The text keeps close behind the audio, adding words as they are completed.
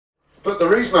But the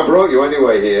reason I brought you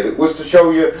anyway here was to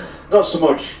show you not so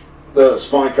much the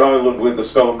Spike Island with the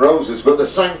stone roses, but the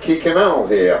Sankey Canal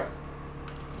here.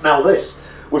 Now this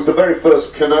was the very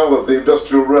first canal of the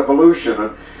Industrial Revolution,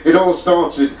 and it all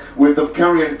started with them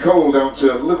carrying coal down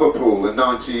to Liverpool in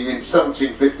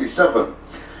 1757.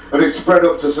 And it spread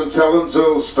up to St Helens,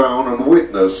 Earlstown and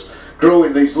Widnes,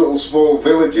 growing these little small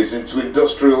villages into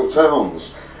industrial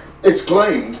towns. It's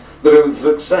claimed that it was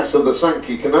the success of the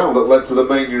Sankey Canal that led to the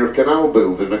mania of canal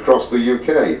building across the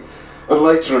UK. And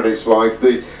later in its life,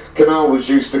 the canal was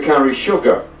used to carry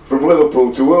sugar from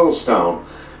Liverpool to Earlstown.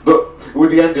 But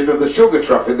with the ending of the sugar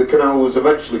traffic, the canal was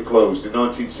eventually closed in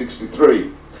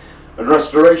 1963. And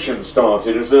restoration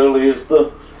started as early as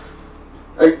the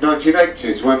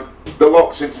 1980s, when the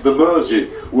locks into the Mersey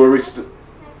were restored,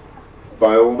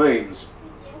 by all means.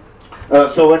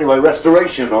 So anyway,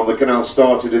 restoration on the canal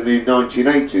started in the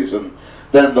 1980s, and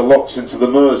then the locks into the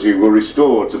Mersey were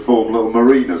restored to form little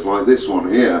marinas like this one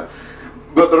here.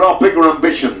 But there are bigger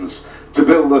ambitions to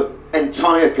build the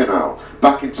entire canal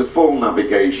back into full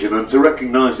navigation and to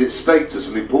recognise its status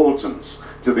and importance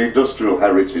to the industrial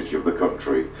heritage of the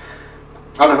country.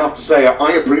 And I have to say,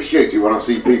 I appreciate it when I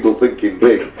see people thinking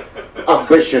big.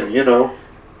 Ambition, you know.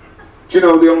 Do you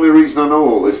know the only reason I know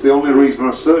all this, the only reason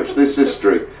I searched this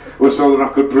history, was so that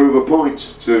I could prove a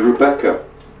point to Rebecca.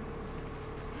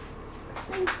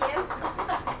 Thank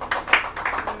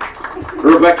you.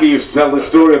 Rebecca used to tell the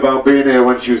story about being here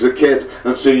when she was a kid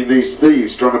and seeing these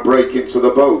thieves trying to break into the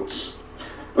boats.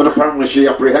 And apparently she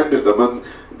apprehended them and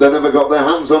they never got their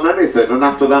hands on anything, and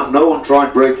after that no one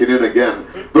tried breaking in again.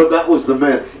 But that was the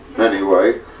myth,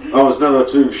 anyway. I was never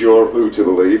too sure who to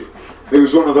believe. It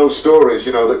was one of those stories,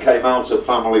 you know, that came out at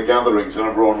family gatherings and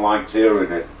everyone liked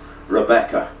hearing it.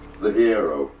 Rebecca, the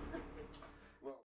hero.